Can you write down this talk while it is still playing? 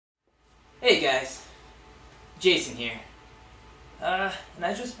Hey guys, Jayson here. And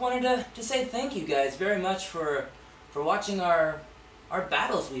I just wanted to say thank you guys very much for watching our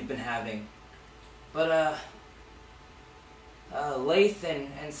battles we've been having. But Laith and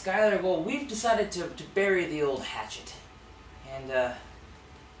Skyler, well, we've decided to bury the old hatchet. And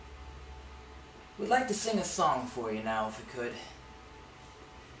we'd like to sing a song for you now, if we could.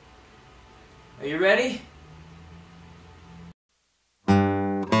 Are you ready?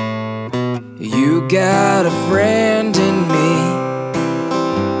 You got a friend in me.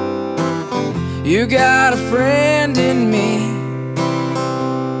 You got a friend in me.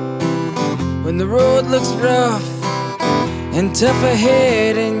 When the road looks rough and tough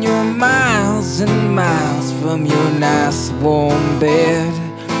ahead, and you're miles and miles from your nice warm bed,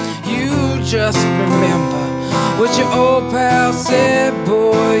 you just remember what your old pal said.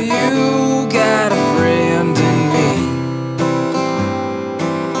 Boy, you got a friend in me.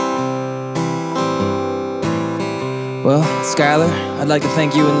 Well, Skyler, I'd like to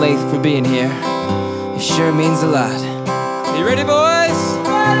thank you and Laith for being here. It sure means a lot. You ready, boys?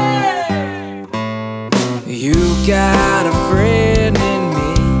 Ready! You got a friend in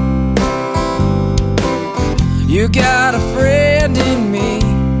me. You got a friend in me.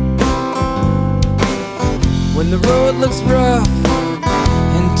 When the road looks rough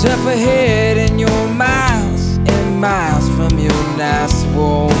and tough ahead, and you're miles and miles from your nice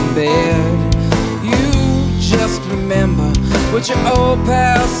warm bed, just remember what your old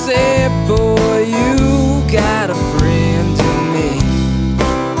pal said. Boy, you got a friend.